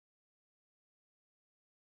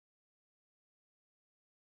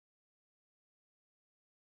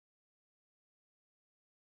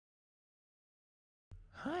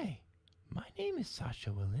name is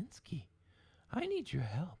Sasha Walensky. I need your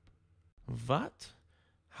help. What?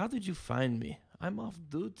 How did you find me? I'm off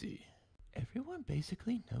duty. Everyone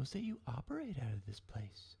basically knows that you operate out of this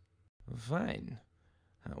place. Fine.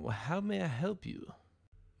 How may I help you?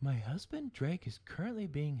 My husband Drake is currently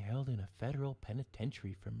being held in a federal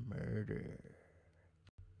penitentiary for murder.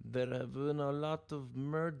 There have been a lot of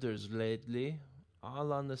murders lately,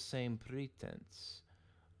 all on the same pretense.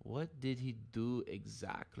 What did he do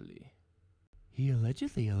exactly? He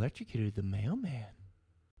allegedly electrocuted the mailman.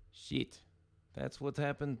 Shit. That's what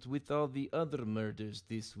happened with all the other murders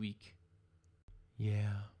this week.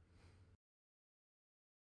 Yeah.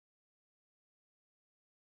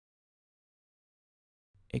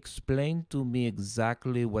 Explain to me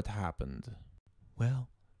exactly what happened. Well,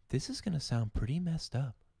 this is going to sound pretty messed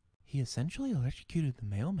up. He essentially electrocuted the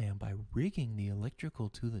mailman by rigging the electrical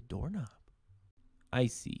to the doorknob. I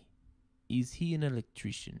see. Is he an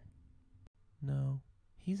electrician? No,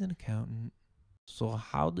 he's an accountant. So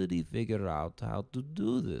how did he figure out how to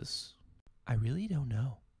do this? I really don't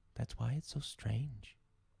know. That's why it's so strange.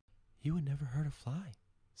 He would never hurt a fly.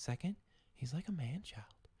 Second, he's like a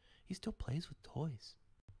man-child. He still plays with toys.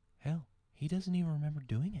 Hell, he doesn't even remember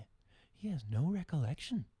doing it. He has no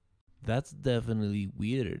recollection. That's definitely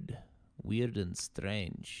weird. Weird and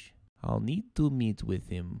strange. I'll need to meet with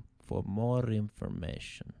him for more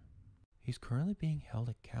information. He's currently being held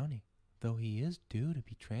at county, though he is due to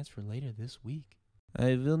be transferred later this week.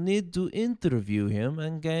 I will need to interview him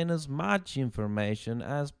and gain as much information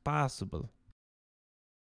as possible.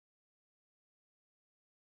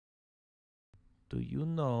 Do you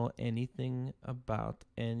know anything about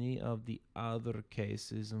any of the other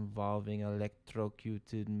cases involving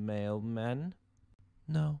electrocuted mailmen?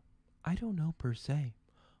 No, I don't know per se.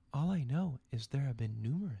 All I know is there have been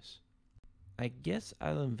numerous. I guess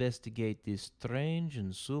I'll investigate this strange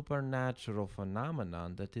and supernatural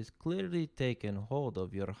phenomenon that has clearly taken hold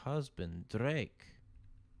of your husband, Drake.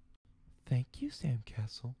 Thank you, Sam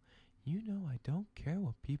Castle. You know I don't care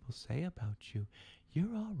what people say about you.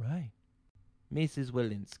 You're all right. Mrs.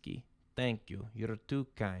 Walensky, thank you. You're too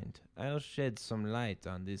kind. I'll shed some light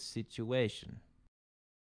on this situation.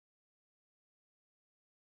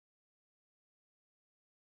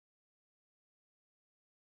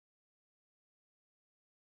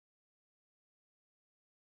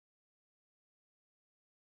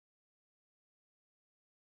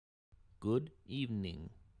 Good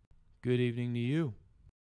evening. Good evening to you.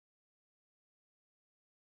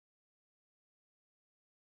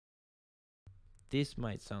 This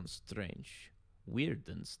might sound strange. Weird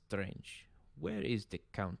and strange. Where is the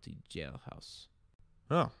county jailhouse?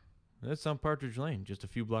 Oh, that's on Partridge Lane, just a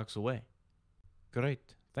few blocks away.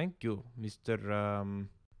 Great. Thank you, Mr.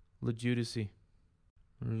 Lojudice.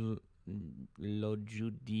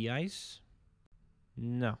 Lojudice?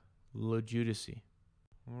 No, Lojudice.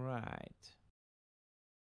 Right.